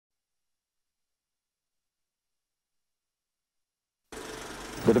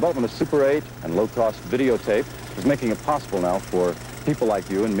The development of Super 8 and low-cost videotape is making it possible now for people like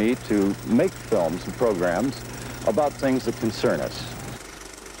you and me to make films and programs about things that concern us.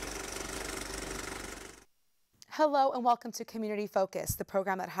 Hello and welcome to Community Focus, the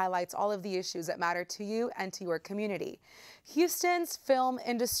program that highlights all of the issues that matter to you and to your community. Houston's film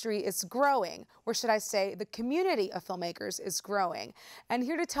industry is growing, or should I say the community of filmmakers is growing. And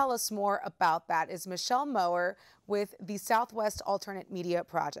here to tell us more about that is Michelle Mower with the Southwest Alternate Media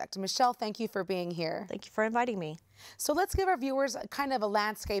Project. Michelle, thank you for being here. Thank you for inviting me. So let's give our viewers kind of a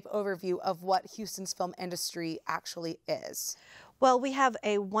landscape overview of what Houston's film industry actually is. Well, we have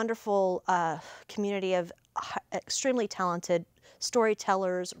a wonderful community of extremely talented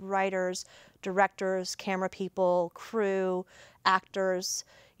storytellers, writers, directors, camera people, crew, actors.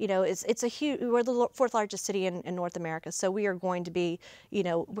 You know, it's a huge, we're the fourth largest city in North America, so we are going to be, you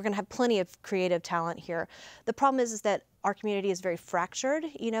know, we're going to have plenty of creative talent here. The problem is that our community is very fractured.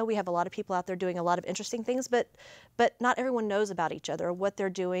 You know, we have a lot of people out there doing a lot of interesting things, but not everyone knows about each other, or what they're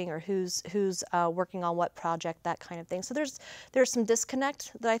doing, or who's working on what project, that kind of thing. So there's some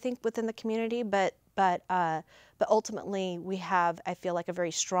disconnect that I think within the community, but ultimately we have, I feel like, a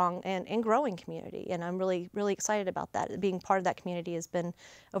very strong and growing community, and I'm really excited about that. Being part of that community has been,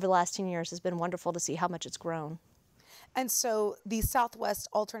 over the last 10 years, has been wonderful to see how much it's grown. And so the Southwest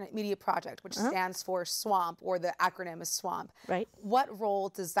Alternate Media Project, which stands for SWAMP, or the acronym is SWAMP. Right. What role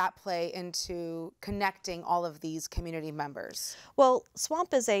does that play into connecting all of these community members? Well,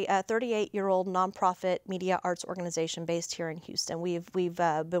 SWAMP is a 38-year-old nonprofit media arts organization based here in Houston. We've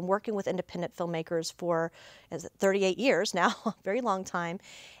been working with independent filmmakers for 38 years now, a very long time,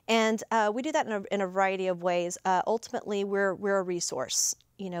 and we do that in a variety of ways. Ultimately, we're a resource.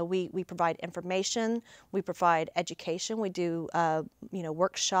 You know, we provide information, we provide education, we do, you know,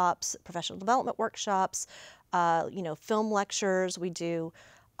 workshops, professional development workshops, you know, film lectures, we do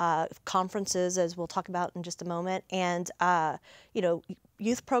conferences, as we'll talk about in just a moment, and, you know,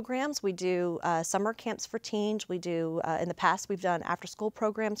 youth programs. We do summer camps for teens. We do, in the past, we've done after-school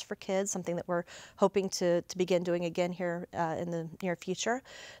programs for kids, something that we're hoping to begin doing again here in the near future.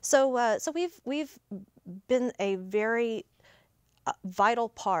 So we've been a very vital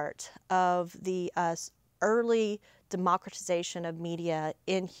part of the early democratization of media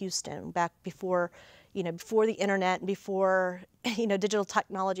in Houston, back before, you know, before the internet and before, you know, digital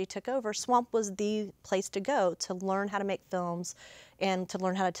technology took over. SWAMP was the place to go to learn how to make films and to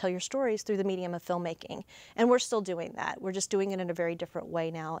learn how to tell your stories through the medium of filmmaking. And we're still doing that. We're just doing it in a very different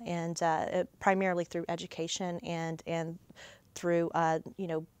way now, and primarily through education and through, you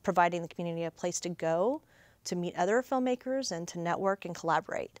know, providing the community a place to go to meet other filmmakers and to network and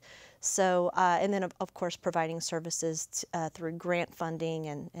collaborate. So, and then of course providing services through grant funding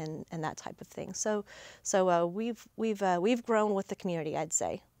and that type of thing. So we've grown with the community, I'd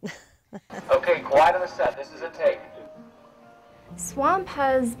say. Okay, quiet on the set. This is a take. SWAMP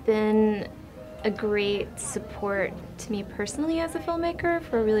has been a great support to me personally as a filmmaker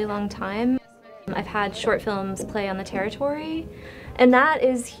for a really long time. I've had short films play on the territory, and that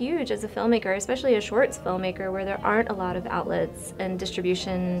is huge as a filmmaker, especially a shorts filmmaker, where there aren't a lot of outlets and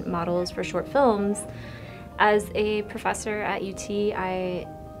distribution models for short films. As a professor at UT, I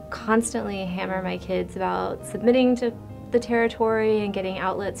constantly hammer my kids about submitting to the territory and getting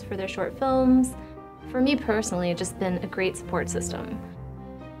outlets for their short films. For me personally, it's just been a great support system.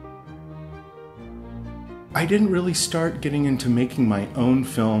 I didn't really start getting into making my own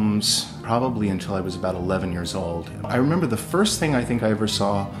films probably until I was about 11 years old. I remember the first thing I think I ever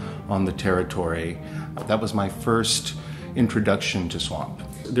saw on the territory. That was my first introduction to SWAMP.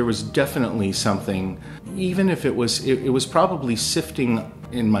 There was definitely something, even if it was probably sifting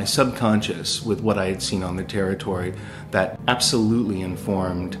in my subconscious with what I had seen on the territory, that absolutely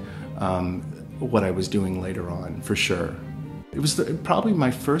informed what I was doing later on, for sure. It was probably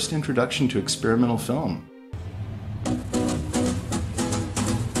my first introduction to experimental film.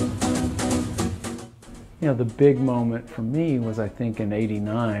 You know, the big moment for me was, I think, in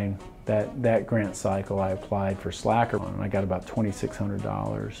 '89, that grant cycle I applied for Slacker, and I got about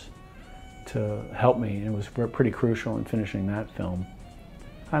 $2,600 to help me, and it was pretty crucial in finishing that film.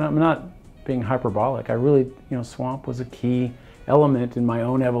 And I'm not being hyperbolic. I really, you know, SWAMP was a key element in my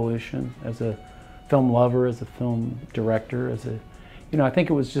own evolution as a film lover, as a film director, as a, you know, I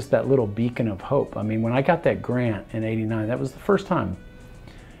think it was just that little beacon of hope. I mean, when I got that grant in '89, that was the first time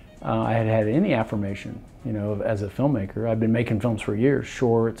I had had any affirmation, you know, as a filmmaker. I'd been making films for years,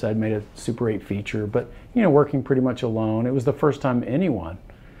 shorts, I'd made a Super 8 feature, but, you know, working pretty much alone. It was the first time anyone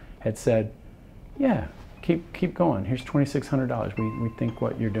had said, yeah, keep going. Here's $2,600. We think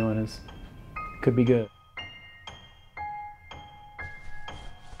what you're doing could be good.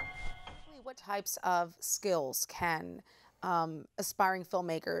 types of skills can aspiring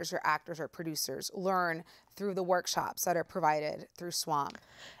filmmakers or actors or producers learn through the workshops that are provided through SWAMP?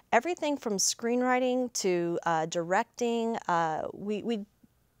 Everything from screenwriting to directing. We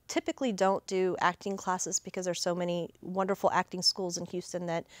typically don't do acting classes because there's so many wonderful acting schools in Houston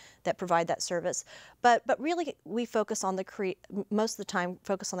that provide that service. But really we focus on most of the time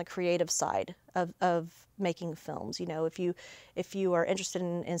focus on the creative side of making films. You know, if you are interested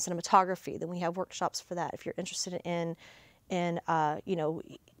in cinematography, then we have workshops for that. If you're interested in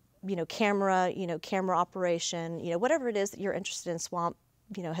camera operation, whatever it is that you're interested in, SWAMP,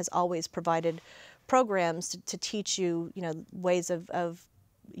 has always provided programs to teach you, ways of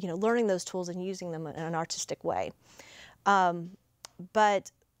learning those tools and using them in an artistic way.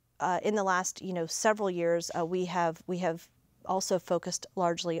 But in the last, several years, we have also focused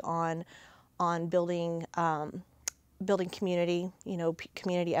largely on building community,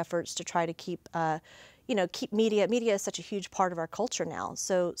 community efforts to try to keep media is such a huge part of our culture now.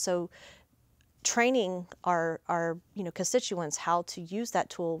 So training our constituents how to use that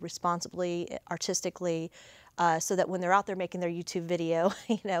tool responsibly, artistically, so that when they're out there making their YouTube video,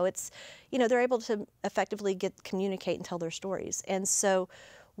 they're able to effectively communicate and tell their stories. And so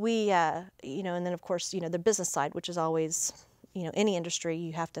we, and then of course, the business side, which is always, any industry,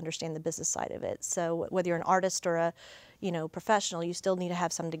 you have to understand the business side of it. So whether you're an artist or a, professional, you still need to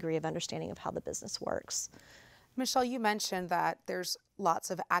have some degree of understanding of how the business works. Michelle, you mentioned that there's lots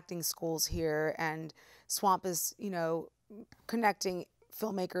of acting schools here, and SWAMP is, connecting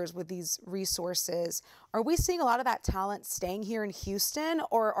filmmakers with these resources. Are we seeing a lot of that talent staying here in Houston,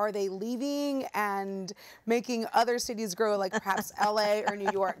 or are they leaving and making other cities grow, like perhaps LA or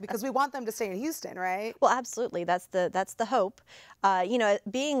New York? Because we want them to stay in Houston, right? Well, absolutely. That's the hope.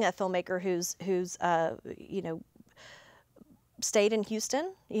 Being a filmmaker who's stayed in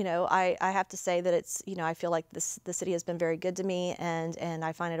Houston, I have to say that it's, I feel like the city has been very good to me, and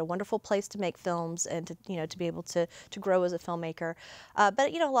I find it a wonderful place to make films and to be able to grow as a filmmaker. But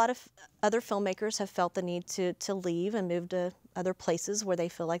a lot of other filmmakers have felt the need to leave and move to other places where they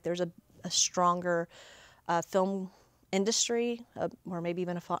feel like there's a stronger film industry, or maybe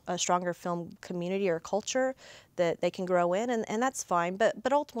even a stronger film community or culture that they can grow in, and that's fine.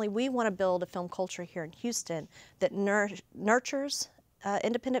 But ultimately, we want to build a film culture here in Houston that nurtures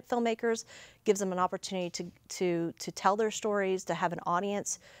independent filmmakers, gives them an opportunity to tell their stories, to have an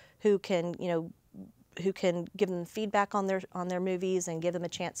audience who can give them feedback on their movies and give them a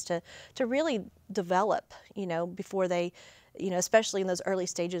chance to really develop, before they, especially in those early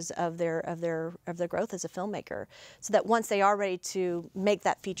stages of their growth as a filmmaker, so that once they are ready to make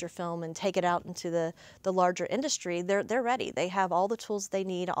that feature film and take it out into the larger industry, they're ready. They have all the tools they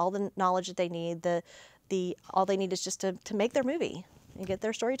need, all the knowledge that they need. All they need is just to make their movie and get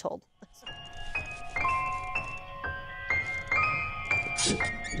their story told.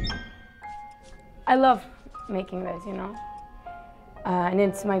 I love making this, and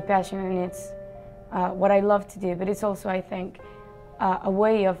it's my passion, and it's what I love to do, but it's also, I think, a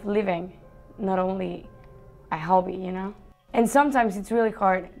way of living, not only a hobby, And sometimes it's really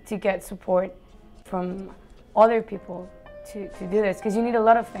hard to get support from other people to do this, because you need a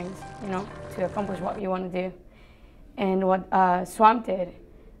lot of things, to accomplish what you want to do. And what SWAMP did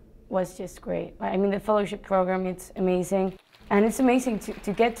was just great. I mean, the fellowship program, it's amazing. And it's amazing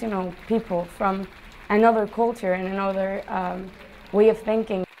to get to know people from another culture and another way of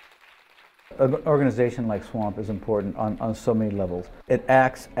thinking. An organization like SWAMP is important on so many levels. It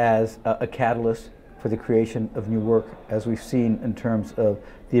acts as a catalyst for the creation of new work, as we've seen in terms of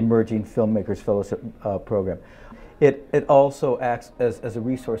the Emerging Filmmakers Fellowship program. It also acts as a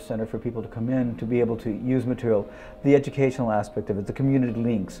resource center for people to come in to be able to use material, the educational aspect of it, the community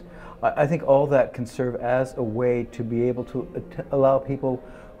links. I think all that can serve as a way to be able to allow people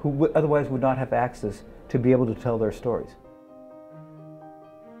who otherwise would not have access to be able to tell their stories.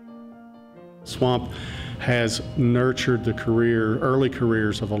 SWAMP has nurtured the early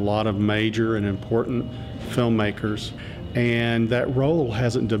careers of a lot of major and important filmmakers, and that role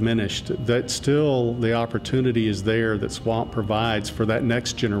hasn't diminished. That still the opportunity is there that SWAMP provides for that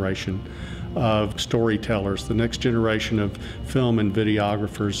next generation of storytellers, the next generation of film and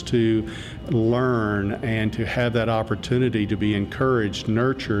videographers to learn and to have that opportunity to be encouraged,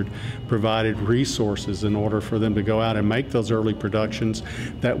 nurtured, provided resources in order for them to go out and make those early productions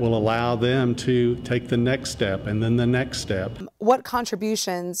that will allow them to take the next step and then the next step. What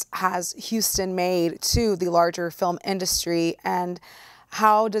contributions has Houston made to the larger film industry, and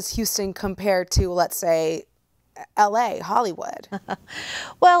how does Houston compare to, let's say, LA, Hollywood?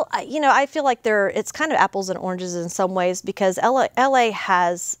 Well, I feel like it's kind of apples and oranges in some ways, because LA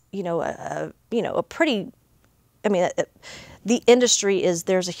has, a pretty, the industry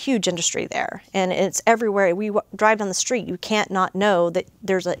there's a huge industry there, and it's everywhere. We drive down the street, you can't not know that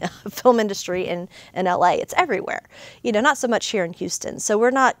there's a film industry in LA. It's everywhere. Not so much here in Houston. So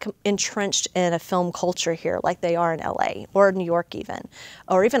we're not entrenched in a film culture here like they are in LA or New York even,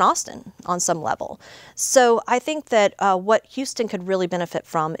 or even Austin on some level. So I think that what Houston could really benefit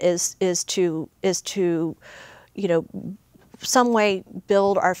from is to some way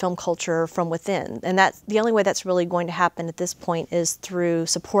build our film culture from within. And that's the only way that's really going to happen at this point, is through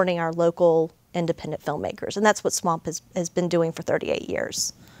supporting our local independent filmmakers. And that's what Swamp has been doing for 38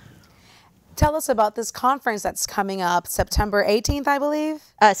 years. Tell us about this conference that's coming up September 18th, I believe?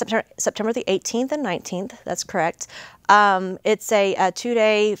 September the 18th and 19th, that's correct. It's a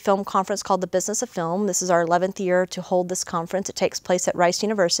two-day film conference called The Business of Film. This is our 11th year to hold this conference. It takes place at Rice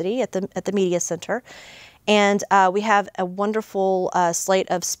University at the Media Center. And we have a wonderful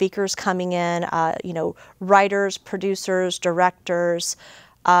slate of speakers coming in, writers, producers, directors,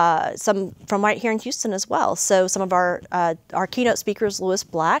 some from right here in Houston as well. So some of our keynote speakers, Lewis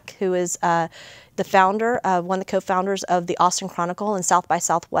Black, who is the founder, one of the co-founders of the Austin Chronicle and South by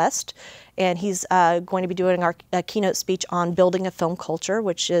Southwest. And he's going to be doing our keynote speech on building a film culture,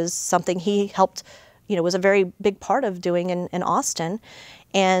 which is something he helped, was a very big part of doing in Austin.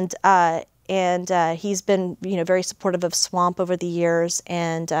 And he's been, very supportive of Swamp over the years,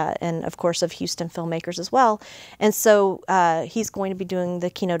 and of course of Houston filmmakers as well. And so he's going to be doing the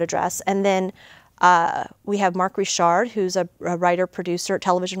keynote address. And then we have Mark Richard, who's a writer-producer,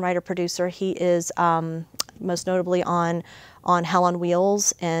 television writer-producer. He is most notably on Hell on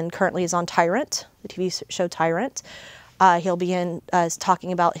Wheels, and currently is on Tyrant, the TV show Tyrant. He'll be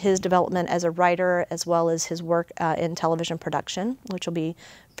talking about his development as a writer, as well as his work in television production, which will be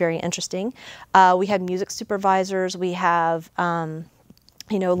very interesting. We have music supervisors. We have,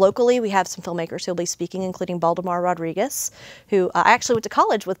 locally we have some filmmakers who'll be speaking, including Baldemar Rodriguez, who I actually went to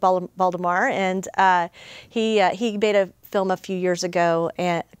college with Baldemar, and he made a film a few years ago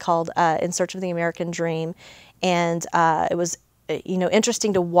called In Search of the American Dream, and it was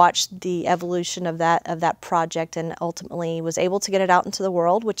interesting to watch the evolution of that project, and ultimately was able to get it out into the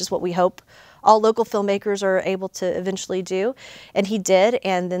world, which is what we hope all local filmmakers are able to eventually do. And he did.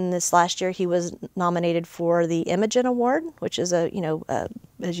 And then this last year he was nominated for the Imagen Award, which is as you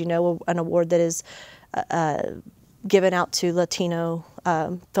know, an award that is given out to Latino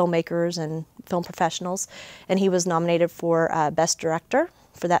filmmakers and film professionals. And he was nominated for Best Director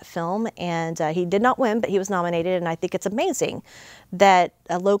for that film, and he did not win, but he was nominated. And I think it's amazing that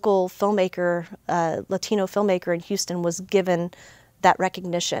a local filmmaker, Latino filmmaker in Houston, was given that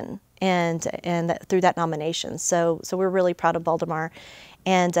recognition and through that nomination. So we're really proud of Baldemar,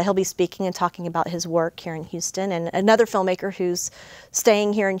 and he'll be speaking and talking about his work here in Houston. And another filmmaker who's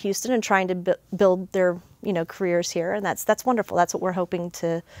staying here in Houston and trying to build their careers here, and that's wonderful. That's what we're hoping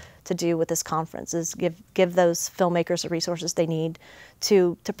to do with this conference, is give those filmmakers the resources they need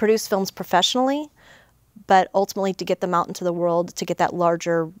to produce films professionally, but ultimately to get them out into the world, to get that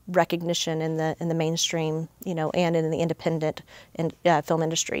larger recognition in the mainstream, and in the independent film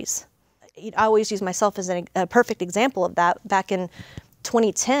industries. I always use myself as a perfect example of that. Back in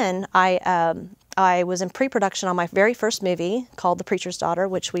 2010, I was in pre-production on my very first movie called The Preacher's Daughter,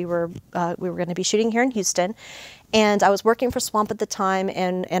 which we were going to be shooting here in Houston. And I was working for Swamp at the time,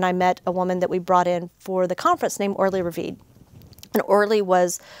 and I met a woman that we brought in for the conference named Orly Ravid. And Orly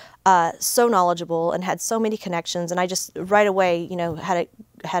was so knowledgeable and had so many connections, and I just right away,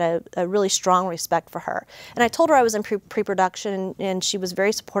 had a really strong respect for her. And I told her I was in pre-production, and she was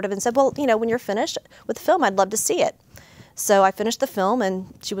very supportive and said, well, when you're finished with the film, I'd love to see it. So I finished the film, and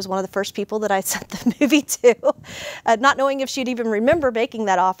she was one of the first people that I sent the movie to, not knowing if she'd even remember making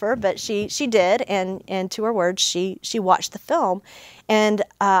that offer, but she did, and to her words, she watched the film. And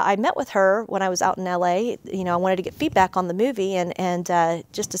I met with her when I was out in LA. I wanted to get feedback on the movie, and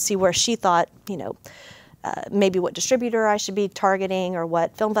just to see where she thought, maybe what distributor I should be targeting, or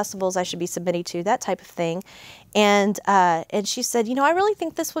what film festivals I should be submitting to, that type of thing. And she said, I really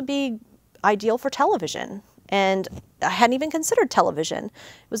think this would be ideal for television. And I hadn't even considered television. It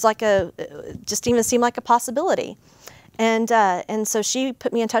was like just even seemed like a possibility. And so she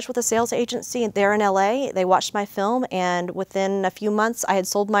put me in touch with a sales agency there in LA. They watched my film, and within a few months, I had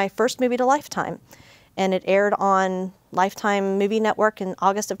sold my first movie to Lifetime. And it aired on Lifetime Movie Network in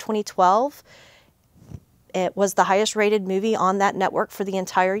August of 2012. it was the highest rated movie on that network for the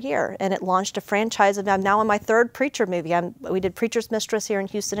entire year, and it launched a franchise. And I'm now on my third Preacher movie. We did Preacher's Mistress here in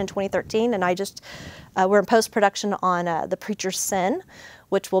Houston in 2013, and we're in post-production on The Preacher's Sin,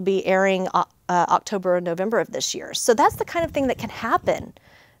 which will be airing October and November of this year. So that's the kind of thing that can happen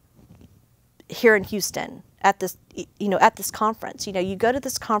here in Houston at this, at this conference. You go to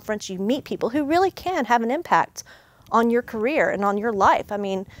this conference, you meet people who really can have an impact on your career and on your life. I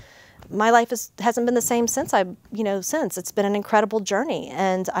mean, my life hasn't been the same since it's been an incredible journey,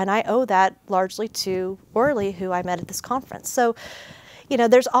 and I owe that largely to Orly, who I met at this conference. So,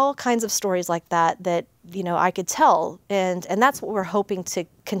 there's all kinds of stories like that I could tell, and that's what we're hoping to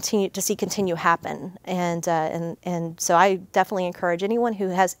continue happen. And so I definitely encourage anyone who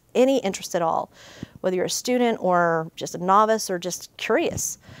has any interest at all, whether you're a student or just a novice or just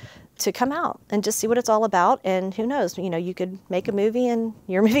curious, to come out and just see what it's all about. And who knows, you could make a movie and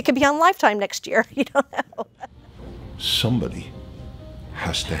your movie could be on Lifetime next year. You don't know. Somebody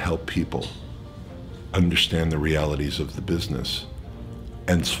has to help people understand the realities of the business.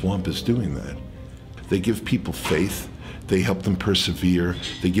 And Swamp is doing that. They give people faith. They help them persevere.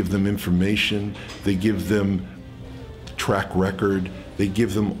 They give them information. They give them track record. They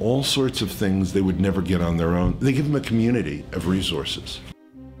give them all sorts of things they would never get on their own. They give them a community of resources.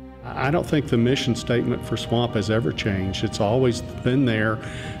 I don't think the mission statement for Swamp has ever changed. It's always been there,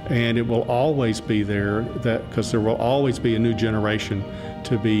 and it will always be there, because there will always be a new generation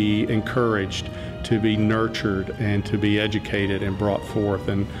to be encouraged, to be nurtured, and to be educated and brought forth.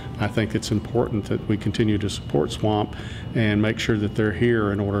 And I think it's important that we continue to support Swamp and make sure that they're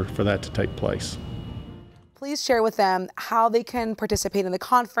here in order for that to take place. Please share with them how they can participate in the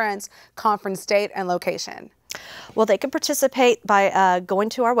conference date, and location. Well, they can participate by going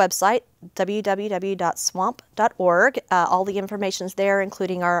to our website, www.swamp.org. All the information's there,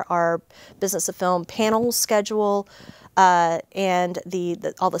 including our Business of Film panel schedule, and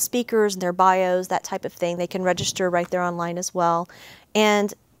all the speakers and their bios, that type of thing. They can register right there online as well.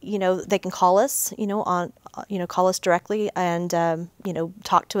 And they can call us, call us directly and,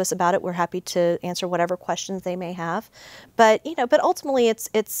 talk to us about it. We're happy to answer whatever questions they may have. But ultimately it's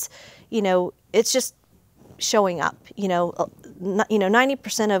just showing up.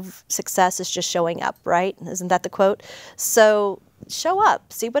 90% of success is just showing up, right? Isn't that the quote? So show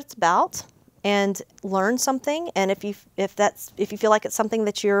up, see what it's about, and learn something. And if you feel like it's something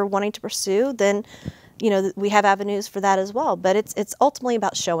that you're wanting to pursue, then we have avenues for that as well. But it's ultimately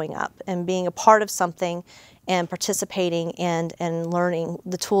about showing up and being a part of something and participating and learning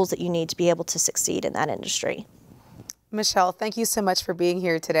the tools that you need to be able to succeed in that industry. Michelle, thank you so much for being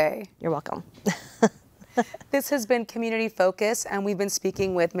here today. You're welcome. This has been Community Focus, and we've been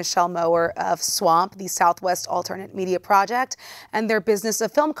speaking with Michelle Mower of Swamp, the Southwest Alternate Media Project, and their Business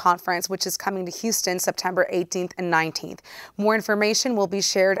of Film Conference, which is coming to Houston September 18th and 19th. More information will be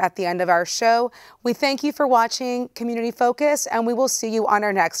shared at the end of our show. We thank you for watching Community Focus, and we will see you on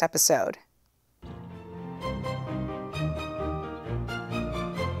our next episode.